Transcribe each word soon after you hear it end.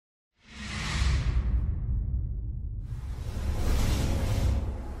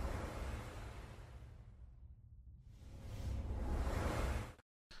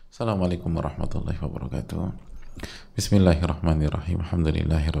Assalamualaikum warahmatullahi wabarakatuh. Bismillahirrahmanirrahim.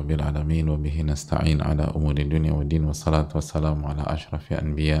 Alhamdulillahirabbil alamin wa bihi nasta'in ala umuri dunya waddin wassalatu wassalamu ala asyrafil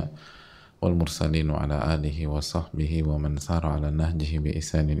anbiya wal mursalin wa ala alihi wa sahbihi wa man sara ala nahjihi bi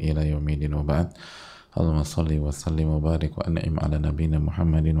ihsanin ila yaumil wa ba'd. Allahumma shalli wa sallim wa barik wa an'im ala nabiyyina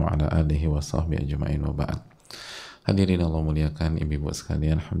Muhammadin wa ala alihi wa sahbihi ajma'in wa ba'd. Hadirin Allah muliakan, ibu-ibu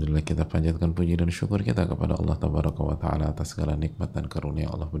sekalian, alhamdulillah kita panjatkan puji dan syukur kita kepada Allah Tabaraka wa Ta'ala atas segala nikmat dan karunia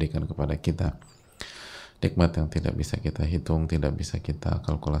Allah berikan kepada kita. Nikmat yang tidak bisa kita hitung, tidak bisa kita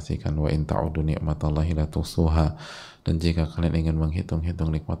kalkulasikan. Wa in ta'udu ni'matallahi la tuhsuha. Dan jika kalian ingin menghitung-hitung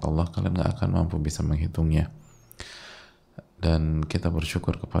nikmat Allah, kalian gak akan mampu bisa menghitungnya. Dan kita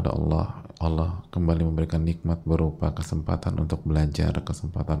bersyukur kepada Allah. Allah kembali memberikan nikmat berupa kesempatan untuk belajar,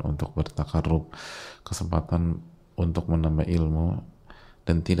 kesempatan untuk bertakarrub, kesempatan untuk menambah ilmu,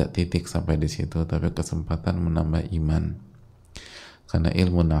 dan tidak titik sampai di situ, tapi kesempatan menambah iman, karena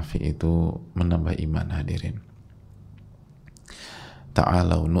ilmu nafi itu menambah iman. Hadirin,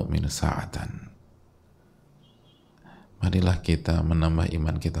 ta'alau nu'minu sa'atan, marilah kita menambah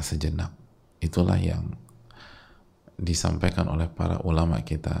iman kita sejenak. Itulah yang disampaikan oleh para ulama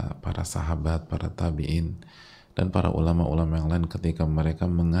kita, para sahabat, para tabi'in, dan para ulama-ulama yang lain ketika mereka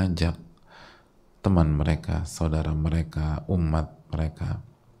mengajak teman mereka, saudara mereka, umat mereka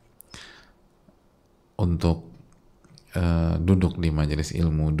untuk duduk di majelis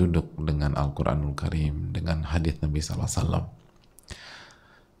ilmu, duduk dengan Al-Quranul Karim, dengan hadits Nabi SAW.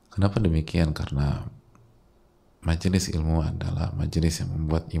 Kenapa demikian? Karena majelis ilmu adalah majelis yang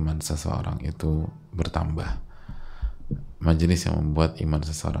membuat iman seseorang itu bertambah, majelis yang membuat iman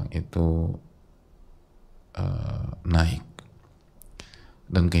seseorang itu naik.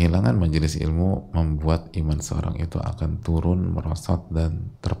 Dan kehilangan majelis ilmu membuat iman seorang itu akan turun, merosot, dan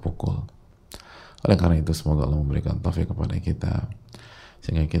terpukul. Oleh karena itu, semoga Allah memberikan taufik kepada kita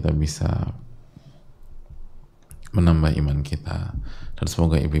sehingga kita bisa menambah iman kita. Dan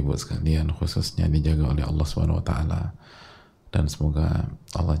semoga ibu-ibu sekalian khususnya dijaga oleh Allah SWT. Dan semoga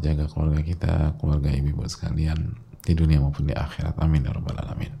Allah jaga keluarga kita, keluarga ibu-ibu sekalian di dunia maupun di akhirat. Amin ya rabbal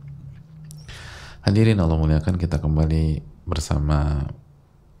alamin. Hadirin Allah muliakan, kita kembali bersama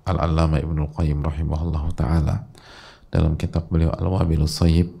Al-Allama Ibnul Qayyim rahimahullahu ta'ala dalam kitab beliau Al-Wabilush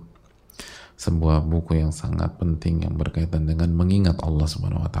Shayyib, sebuah buku yang sangat penting yang berkaitan dengan mengingat Allah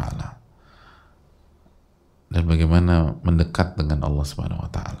subhanahu wa ta'ala dan bagaimana mendekat dengan Allah subhanahu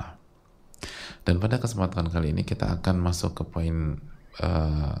wa ta'ala. Dan pada kesempatan kali ini kita akan masuk ke poin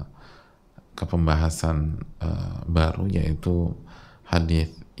ke pembahasan baru, yaitu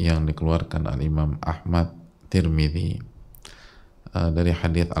hadis yang dikeluarkan Al-Imam Ahmad Tirmidzi dari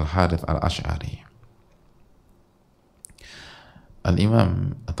hadits Al-Harits Al-Asy'ari.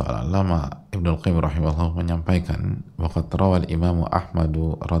 Al-Imam atau Al-Allama Ibnul Qayyim rahimahullah menyampaikan, waqad rawa al-Imam Ahmad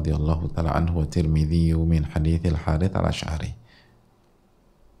radhiyallahu ta'ala anhu wa Tirmidzi min hadits Al-Harits Al-Asy'ari.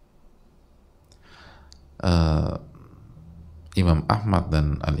 Imam Ahmad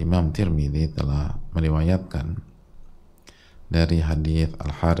dan Al-Imam Tirmidzi telah meriwayatkan dari hadits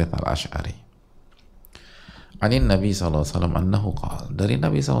Al-Harits Al-Asy'ari. Anin Nabi SAW annahu qala, dari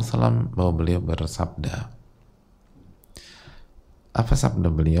Nabi SAW bahwa beliau bersabda. Apa sabda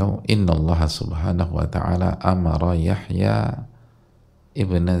beliau? Inna Allah subhanahu wa ta'ala amara Yahya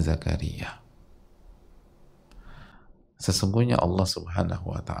bin Zakariya. Sesungguhnya Allah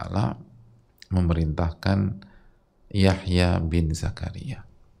subhanahu wa ta'ala memerintahkan Yahya bin Zakariya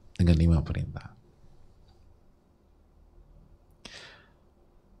dengan 5 perintah.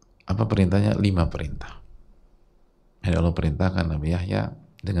 Apa perintahnya? 5 perintah. Jadi Allah perintahkan Nabi Yahya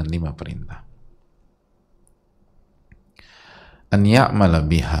dengan 5 perintah. An ya'mala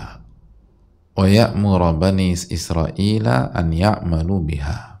biha wa ya'mura Bani Israil an ya'malu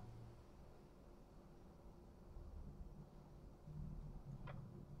biha.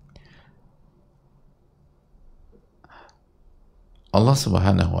 Allah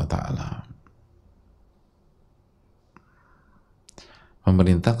subhanahu wa ta'ala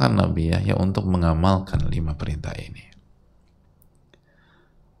memerintahkan Nabi Yahya untuk mengamalkan 5 perintah ini.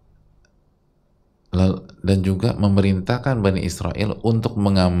 Dan juga memerintahkan Bani Israil untuk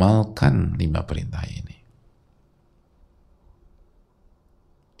mengamalkan 5 perintah ini.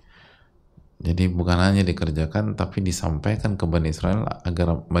 Jadi bukan hanya dikerjakan, tapi disampaikan ke Bani Israil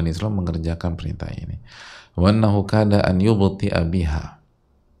agar Bani Israil mengerjakan perintah ini. Wa annahu kada an yubti'a biha.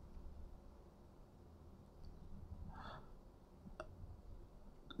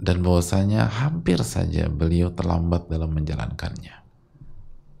 Dan bahwasanya hampir saja beliau terlambat dalam menjalankannya.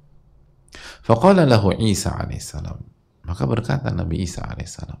 Faqala lahu Isa alaihissalam, maka berkata Nabi Isa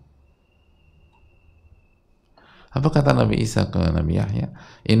alaihissalam, Apa kata Nabi Isa ke Nabi Yahya?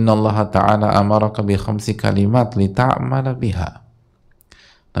 Inna Allah Ta'ala amaraka bi khamsi kalimat li ta'amala biha.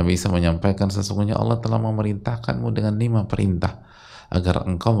 Nabi Isa menyampaikan, sesungguhnya Allah telah memerintahkanmu dengan 5 perintah agar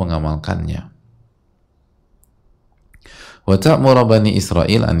engkau mengamalkannya. Wa ta'muru Bani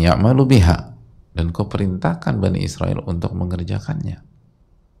Israil an ya'malu biha, dan kau perintahkan Bani Israil untuk mengerjakannya.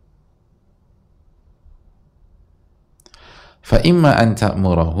 Fa imma an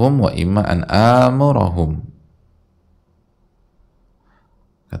ta'murahum wa imma an amurahum.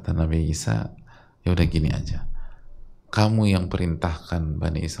 Kata Nabi Isa, ya udah gini aja, kamu yang perintahkan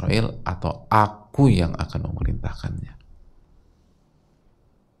Bani Israil atau aku yang akan memerintahkannya.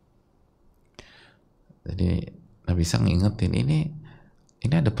 Jadi Nabi Isa ngingetin, ini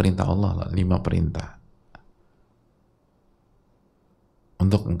ada perintah Allah, 5 perintah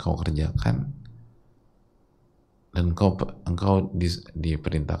untuk engkau kerjakan, dan engkau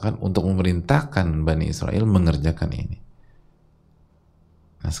diperintahkan untuk memerintahkan Bani Israil mengerjakan ini.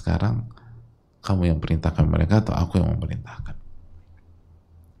 Nah sekarang kamu yang perintahkan mereka atau aku yang memerintahkan?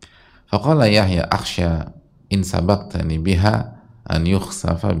 Faqala Yahya akhsha in sabaqtani biha an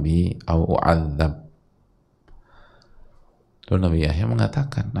yukhsafa bi au u'adzab. Lalu Nabi Yahya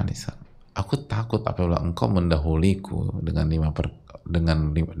mengatakan, aku takut apabila engkau mendahuliku dengan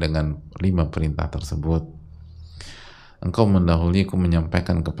 5 perintah tersebut, engkau mendahuliku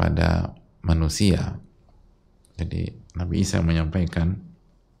menyampaikan kepada manusia. Jadi Nabi Isa menyampaikan,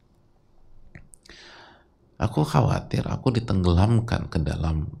 aku khawatir aku ditenggelamkan ke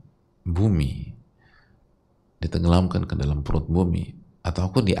dalam bumi, ditenggelamkan ke dalam perut bumi, atau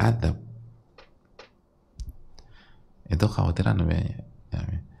aku diadab. Itu khawatiran Nabi.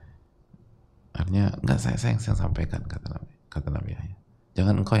 Artinya enggak, saya yang sampaikan, kata Nabi.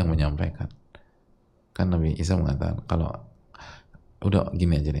 Jangan engkau yang menyampaikan. Kan Nabi Isa mengatakan, kalau udah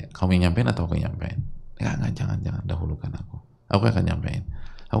gini aja deh, kamu yang nyampein atau aku yang nyampein? Enggak, jangan dahulukan aku akan nyampein.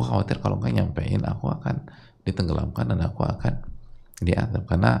 Aku khawatir kalau engkau nyampein, aku akan ditenggelamkan dan aku akan diadab,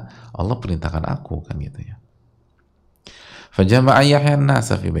 karena Allah perintahkan aku, kan gitu ya. Fajama'a Yahya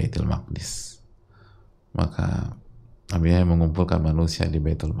an-nasa fi Baitul Maqdis. Maka Nabi Yahya mengumpulkan manusia di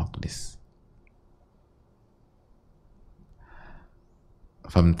Baitul Maqdis.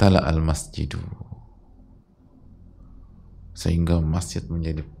 Famtala al-masjidu, sehingga masjid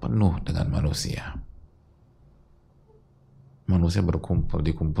menjadi penuh dengan manusia. Manusia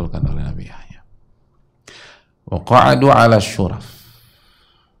dikumpulkan oleh Nabi Yahya. Wa qa'adu 'ala syuraf,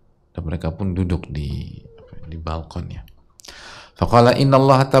 dan mereka pun duduk di balkonnya. Faqala inna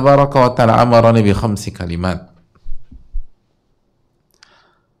Allah tabaraka wa ta'ala amarani bi 5 kalimat.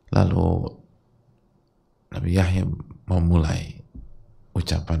 Lalu Nabi Yahya memulai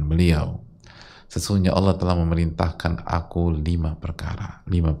ucapan beliau, sesungguhnya Allah telah memerintahkan aku 5 perkara,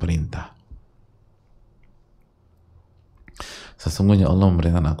 5 perintah. Sesungguhnya Allah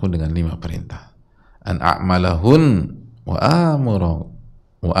memerintahkan aku dengan 5 perintah. An a'malahun wa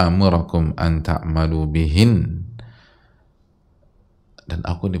amurakum an ta'malu bihin. Dan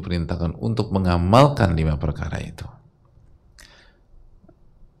aku diperintahkan untuk mengamalkan 5 perkara itu.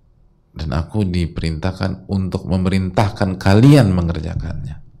 Dan aku diperintahkan untuk memerintahkan kalian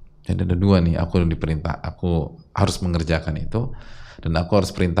mengerjakannya. Jadi ada 2 nih, aku harus mengerjakan itu, dan aku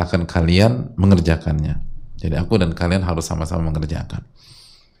harus perintahkan kalian mengerjakannya. Jadi aku dan kalian harus sama-sama mengerjakan.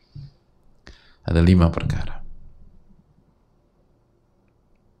 Ada 5 perkara.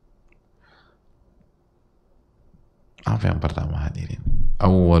 Apa yang pertama, hadirin?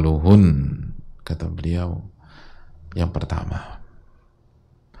 Awwaluhun, kata beliau, yang pertama,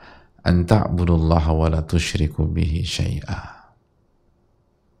 an ta'budullaha wa la tusyriku bihi syai'a.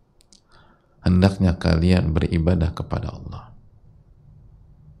 Hendaknya kalian beribadah kepada Allah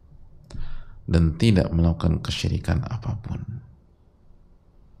dan tidak melakukan kesyirikan apapun.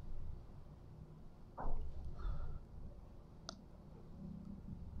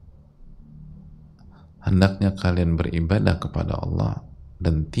 Hendaknya kalian beribadah kepada Allah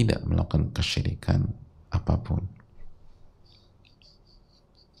dan tidak melakukan kesyirikan apapun.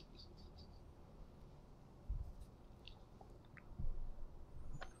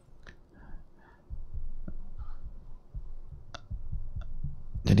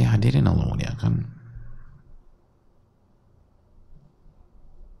 Jadi hadirin Allah muliakan,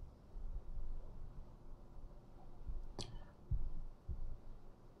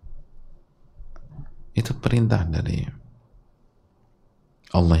 itu perintah dari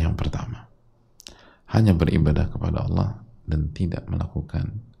Allah yang pertama, hanya beribadah kepada Allah dan tidak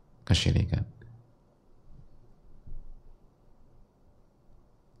melakukan kesyirikan.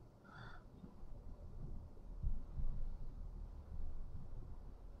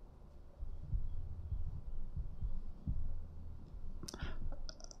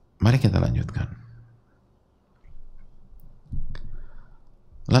 Mari kita lanjutkan.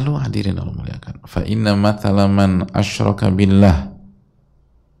 Lalu hadirin Allah muliakan, fa inna mathala man asyraka billah,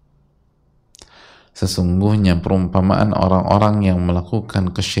 sesungguhnya perumpamaan orang-orang yang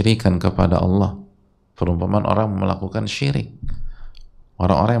melakukan kesyirikan kepada Allah, perumpamaan orang melakukan syirik,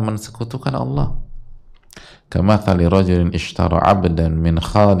 orang-orang yang mensekutukan Allah, kamathali rajulin ishtara 'abdan min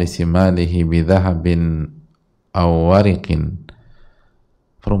khalisi malihi bidhahabin aw wariqin,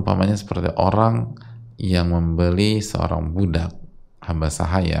 perumpamannya seperti orang yang membeli seorang budak, hamba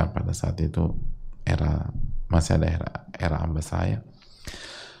sahaya pada saat itu, masih ada era hamba sahaya.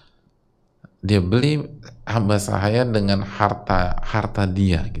 Dia beli hamba sahaya dengan harta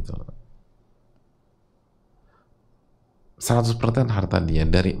dia gitu, 100% harta dia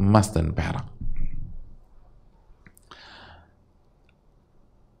dari emas dan perak.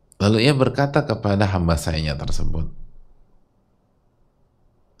 Lalu ia berkata kepada hamba sahayanya tersebut,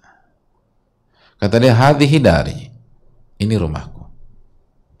 kata dia, hadhihi dari, ini rumahku,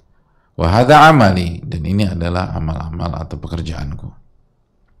 wa hadha amali, dan ini adalah amal-amal atau pekerjaanku,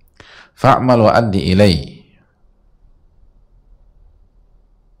 fa'mal wa addi ilai,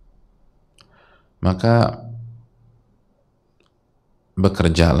 maka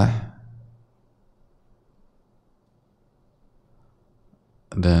bekerjalah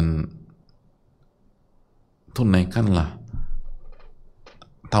dan tunaikanlah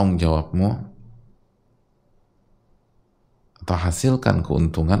tanggung jawabmu atau hasilkan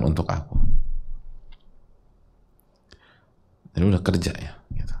keuntungan untuk aku. Jadi udah kerja ya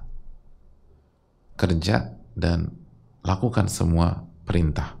gitu. Kerja dan lakukan semua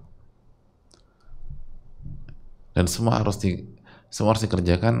perintah, dan semua harus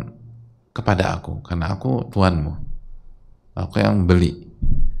dikerjakan kepada aku, karena aku tuanmu, aku yang beli.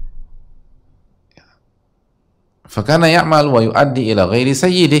 Fakana ya'mal wa yu'addi ila ghairi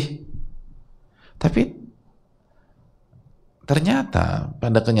sayyidih, tapi ternyata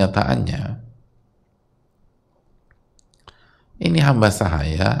pada kenyataannya ini hamba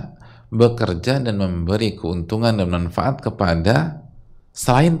sahaya bekerja dan memberi keuntungan dan manfaat kepada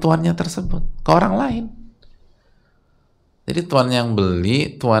selain tuannya tersebut, ke orang lain. Jadi tuannya yang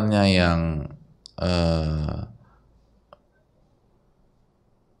beli, tuannya yang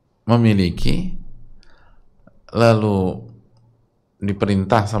memiliki, lalu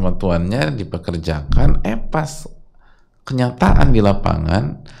diperintah sama tuannya, dipekerjakan, pas kenyataan di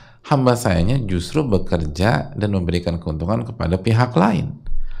lapangan hamba sayanya justru bekerja dan memberikan keuntungan kepada pihak lain.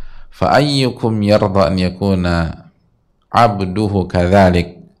 Fa ayyukum yarda an yakuna abduhu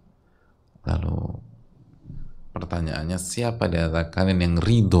kadzalik, lalu pertanyaannya, siapa di antara kalian yang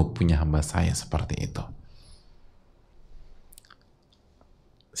ridho punya hamba saya seperti itu?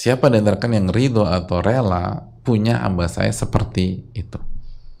 Siapa di antara kalian yang ridho atau rela punya hamba saya seperti itu?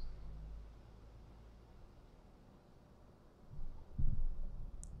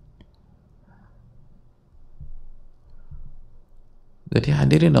 Jadi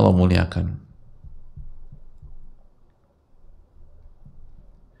hadirin Allah muliakan,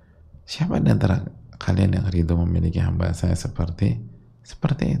 siapa di antara kalian yang ridho memiliki hamba saya seperti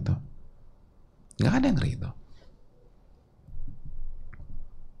itu? Nggak ada yang ridho.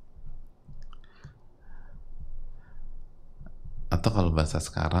 Atau kalau bahasa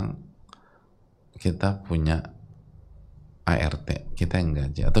sekarang, kita punya ART, kita yang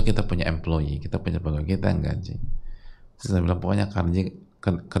gaji, atau kita punya employee, kita punya pegawai, kita yang gaji. Terus saya bilang, pokoknya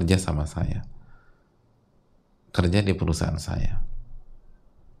kerja sama saya, kerja di perusahaan saya,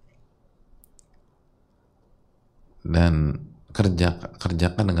 dan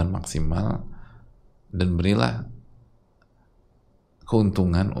kerjakan dengan maksimal, dan berilah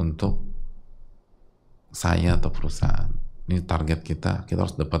keuntungan untuk saya atau perusahaan. Ini target kita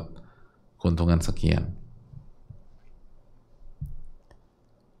harus dapat keuntungan sekian.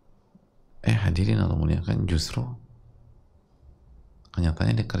 Hadirin Allah muliakan, justru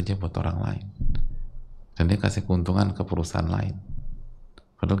kenyataannya dia kerja buat orang lain dan dia kasih keuntungan ke perusahaan lain,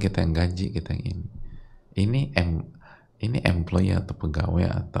 padahal kita yang gaji, kita yang ini employee atau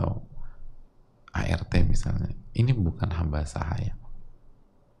pegawai atau ART misalnya, ini bukan hamba sahaya.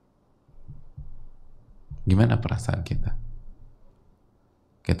 Gimana perasaan kita?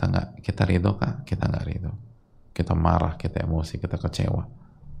 Kita ridho kah? Kita nggak ridho. Kita marah, kita emosi, kita kecewa,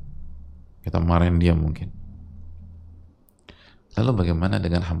 kita marahin dia mungkin. Lalu bagaimana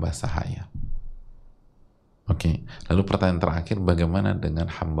dengan hamba sahaya? Oke. Lalu pertanyaan terakhir, bagaimana dengan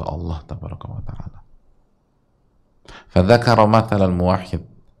hamba Allah tabaraka wa ta'ala? Fadzakara mathalan muwahhid,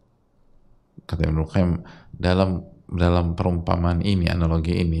 kata Ibnu Qayyim, dalam perumpamaan ini,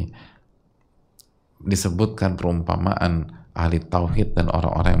 analogi ini, disebutkan perumpamaan ahli tauhid dan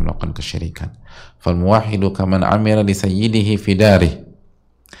orang-orang yang melakukan kesyirikan. Fal muwahhidu kaman amira li sayyidihi fi darih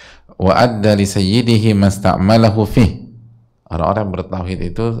wa adda li sayyidihi masta'malahu fih. Orang-orang yang bertauhid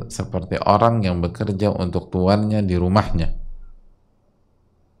itu seperti orang yang bekerja untuk tuannya di rumahnya,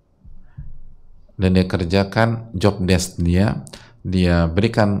 dan dia kerjakan job desk dia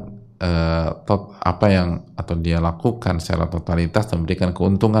berikan atau dia lakukan secara totalitas dan berikan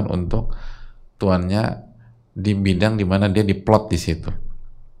keuntungan untuk tuannya di bidang di mana dia diplot di situ.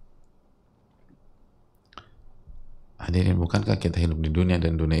 Hadirin, bukankah kita hidup di dunia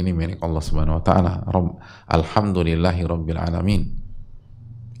dan dunia ini milik Allah Subhanahu wa taala? Alhamdulillahi rabbil alamin.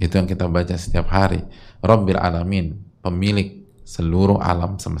 Itu yang kita baca setiap hari. Rabbil alamin, pemilik seluruh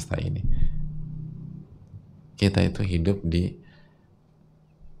alam semesta ini. Kita itu hidup di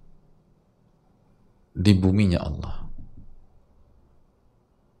buminya Allah.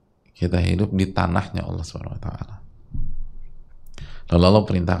 Kita hidup di tanahnya Allah Subhanahu wa taala. Lalu Allah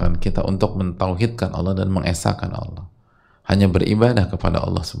perintahkan kita untuk mentauhidkan Allah dan mengesahkan Allah. Hanya beribadah kepada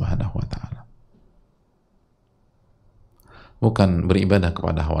Allah Subhanahu wa taala. Bukan beribadah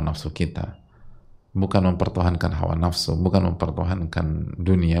kepada hawa nafsu kita. Bukan mempertuhankan hawa nafsu, bukan mempertuhankan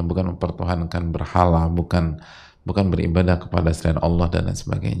dunia, bukan mempertuhankan berhala, bukan beribadah kepada selain Allah dan lain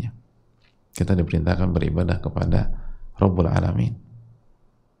sebagainya. Kita diperintahkan beribadah kepada Rabbul Alamin.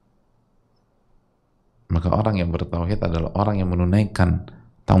 Maka orang yang bertauhid adalah orang yang menunaikan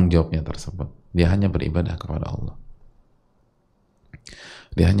tanggung jawabnya tersebut. Dia hanya beribadah kepada Allah.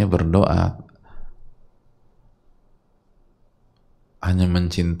 Dia hanya berdoa, hanya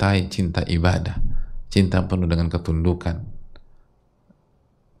mencintai cinta ibadah, cinta penuh dengan ketundukan,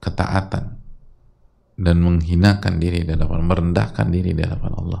 ketaatan, dan menghinakan diri di hadapan, merendahkan diri di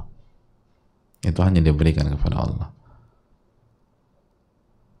hadapan Allah. Itu hanya diberikan kepada Allah.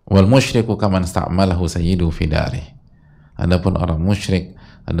 Wal musyriku kaman sta'malahu sayyidu fi darih. Adapun orang musyrik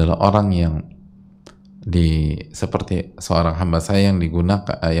adalah orang yang seperti seorang hamba saya yang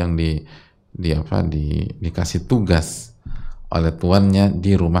digunakan dikasih tugas oleh tuannya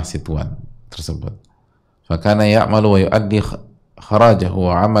di rumah si tuan tersebut. Fakana ya'malu wa yu'addi kharajahu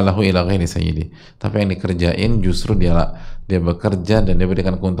wa 'amalahu ila ghairi sayyidi. Tapi yang dikerjain justru dia bekerja dan dia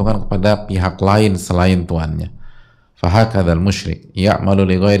berikan keuntungan kepada pihak lain selain tuannya. Fahakadzal musyrik ya'malu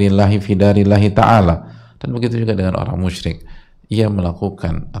li ghairillahi fi darillahi ta'ala. Dan begitu juga dengan orang musyrik, ia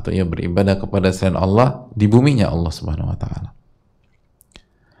melakukan atau ia beribadah kepada selain Allah di buminya Allah Subhanahu wa taala.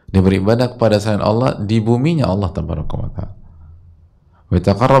 Dia beribadah kepada selain Allah di buminya Allah tabaraka wa taala. Wa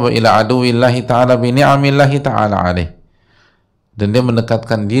taqarraba ila aduwillahi ta'ala bi ni'amillahi ta'ala alaih. Dan dia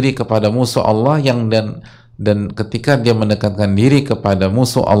mendekatkan diri kepada musuh Allah dan ketika dia mendekatkan diri kepada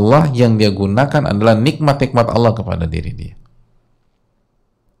musuh Allah, yang dia gunakan adalah nikmat-nikmat Allah kepada diri dia.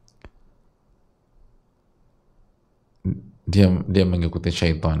 Dia mengikuti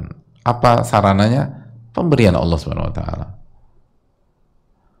syaitan. Apa sarananya? Pemberian Allah Subhanahu wa taala.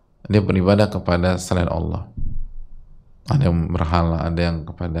 Dia beribadah kepada selain Allah. Ada yang berhala, ada yang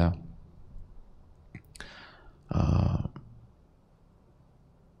kepada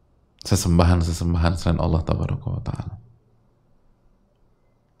sesembahan selain Allah tabaraka wa ta'ala.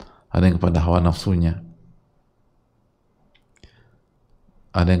 Ada yang kepada hawa nafsunya,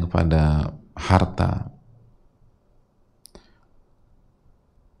 ada yang kepada harta,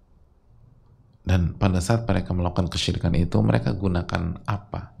 dan pada saat mereka melakukan kesyirikan itu, mereka gunakan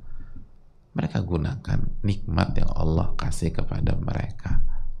apa? Mereka gunakan nikmat yang Allah kasih kepada mereka.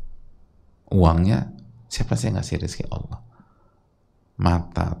 Uangnya, siapa sih yang ngasih rezeki? Allah.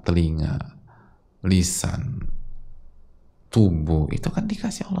 Mata, telinga, lisan, tubuh, itu kan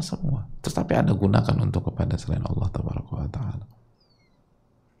dikasih Allah semua. Terus tapi Anda gunakan untuk kepada selain Allah tabaraka wa ta'ala.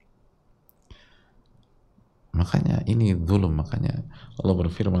 Makanya ini zulm. Makanya Allah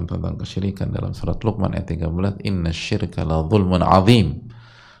berfirman tentang kesyirikan dalam surat Luqman ayat 13, inna syirka la zulmun azim.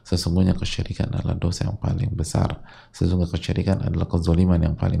 Sesungguhnya kesyirikan adalah dosa yang paling besar. Sesungguhnya kesyirikan adalah kezaliman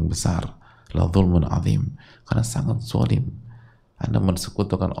yang paling besar. La zulmun azim. Karena sangat zalim. Anda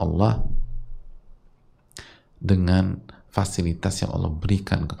mensekutukan Allah dengan fasilitas yang Allah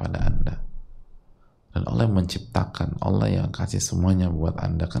berikan kepada Anda. Dan Allah yang menciptakan, Allah yang kasih semuanya buat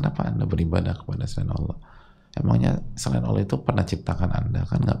Anda. Kenapa Anda beribadah kepada selain Allah? Emangnya selain Allah itu pernah ciptakan Anda?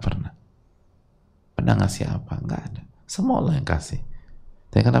 Kan nggak pernah. Pernah ngasih apa? Nggak ada. Semua Allah yang kasih.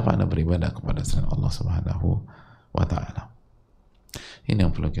 Tapi kenapa Anda beribadah kepada selain Allah Subhanahu wa ta'ala? Ini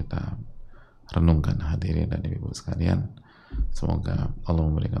yang perlu kita renungkan, hadirin dan ibu sekalian. Semoga Allah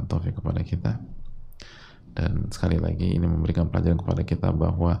memberikan taufik kepada kita, dan sekali lagi ini memberikan pelajaran kepada kita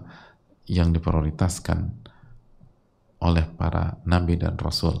bahwa yang diprioritaskan oleh para nabi dan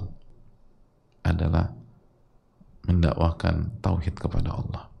rasul adalah mendakwahkan tauhid kepada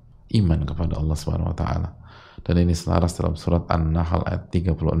Allah, iman kepada Allah Subhanahu wa taala. Dan ini selaras dalam surat An-Nahl ayat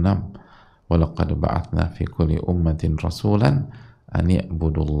 36. Walaqad ba'atsna fi kulli ummatin rasulan an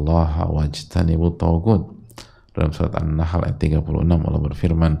ya'budullaha wajtanibut taghut. Dalam surat An-Nahl ayat 36 Allah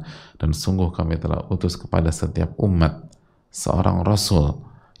berfirman, dan sungguh kami telah utus kepada setiap umat seorang rasul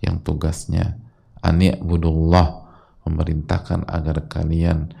yang tugasnya an ya'budullah, memerintahkan agar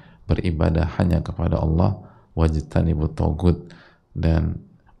kalian beribadah hanya kepada Allah, wajtanibut taghut, dan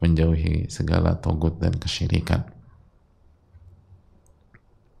menjauhi segala togut dan kesyirikan.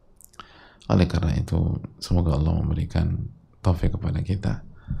 Oleh karena itu, semoga Allah memberikan taufik kepada kita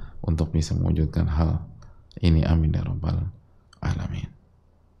untuk bisa mewujudkan hal ini. Amin ya rabbal alamin.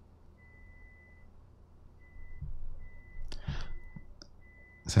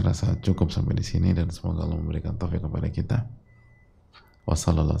 Saya rasa cukup sampai di sini, dan semoga Allah memberikan taufik kepada kita.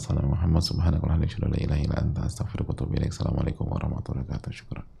 Wassalamualaikum warahmatullahi wabarakatuh. Assalamualaikum warahmatullahi wabarakatuh.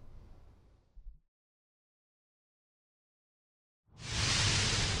 Syukran.